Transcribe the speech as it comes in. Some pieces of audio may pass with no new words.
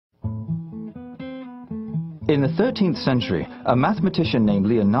In the 13th century, a mathematician named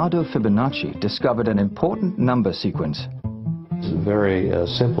Leonardo Fibonacci discovered an important number sequence. It's a very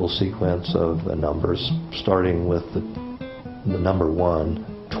simple sequence of numbers, starting with the number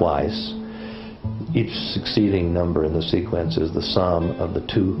 1 twice. Each succeeding number in the sequence is the sum of the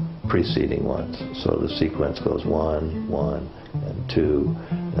 2 preceding ones. So the sequence goes 1, 1, and 2,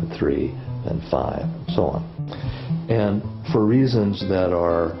 and 3, and 5, and so on. And for reasons that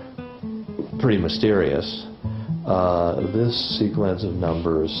are pretty mysterious, this sequence of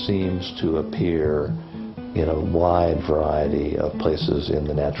numbers seems to appear in a wide variety of places in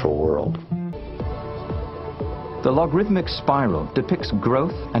the natural world. The logarithmic spiral depicts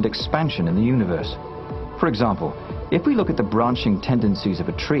growth and expansion in the universe. For example, if we look at the branching tendencies of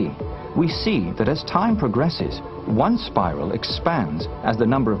a tree, we see that as time progresses, one spiral expands as the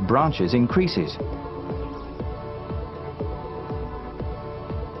number of branches increases.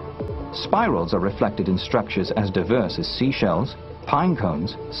 Spirals are reflected in structures as diverse as seashells, pine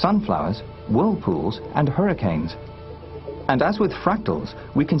cones, sunflowers, whirlpools, and hurricanes. And as with fractals,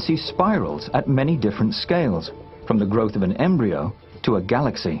 we can see spirals at many different scales, from the growth of an embryo to a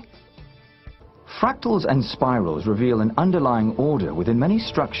galaxy. Fractals and spirals reveal an underlying order within many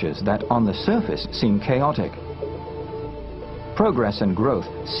structures that on the surface seem chaotic. Progress and growth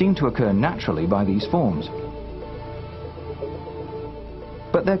seem to occur naturally by these forms.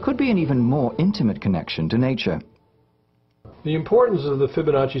 But there could be an even more intimate connection to nature. The importance of the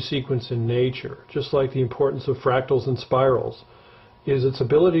Fibonacci sequence in nature, just like the importance of fractals and spirals, is its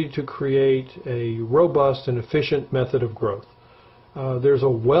ability to create a robust and efficient method of growth. There's a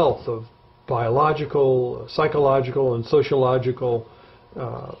wealth of biological, psychological, and sociological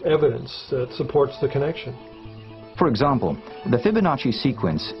evidence that supports the connection. For example, the Fibonacci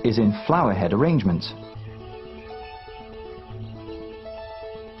sequence is in flower head arrangements.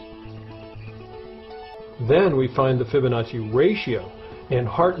 Then we find the Fibonacci ratio in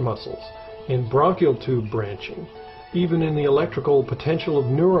heart muscles, in bronchial tube branching, even in the electrical potential of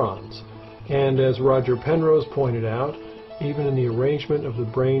neurons, and as Roger Penrose pointed out, even in the arrangement of the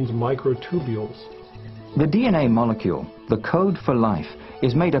brain's microtubules. The DNA molecule, the code for life,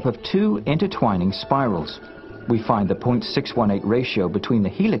 is made up of 2 intertwining spirals. We find the 0.618 ratio between the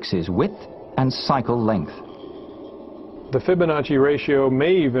helix's width and cycle length. The Fibonacci ratio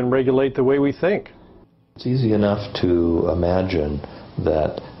may even regulate the way we think. It's easy enough to imagine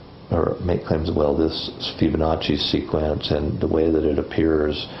that, or make claims, well, this Fibonacci sequence and the way that it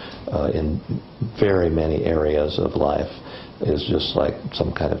appears in very many areas of life is just like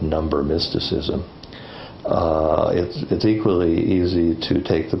some kind of number mysticism. It's equally easy to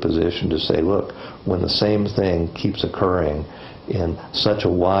take the position to say, look, when the same thing keeps occurring in such a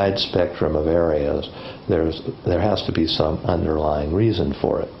wide spectrum of areas, there has to be some underlying reason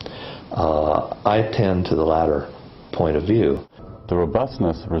for it. I tend to the latter point of view. The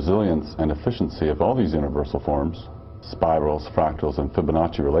robustness, resilience, and efficiency of all these universal forms, spirals, fractals, and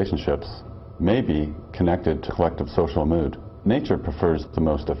Fibonacci relationships, may be connected to collective social mood. Nature prefers the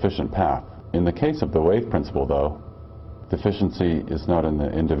most efficient path. In the case of the wave principle, though, the efficiency is not in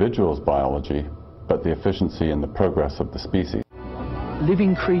the individual's biology, but the efficiency in the progress of the species.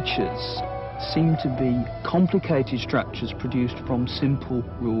 Living creatures seem to be complicated structures produced from simple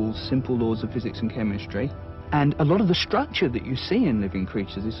rules, simple laws of physics and chemistry. And a lot of the structure that you see in living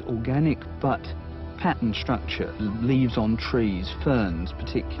creatures is organic but pattern structure. Leaves on trees, ferns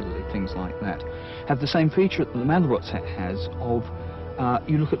particularly, things like that, have the same feature that the Mandelbrot set has of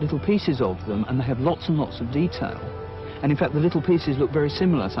you look at little pieces of them and they have lots and lots of detail. And in fact the little pieces look very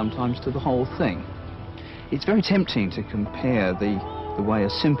similar sometimes to the whole thing. It's very tempting to compare the way a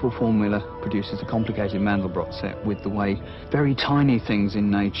simple formula produces a complicated Mandelbrot set with the way very tiny things in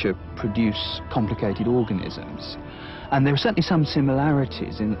nature produce complicated organisms. And there are certainly some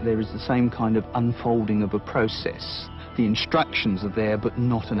similarities in that there is the same kind of unfolding of a process. The instructions are there, but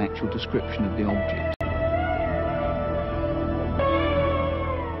not an actual description of the object.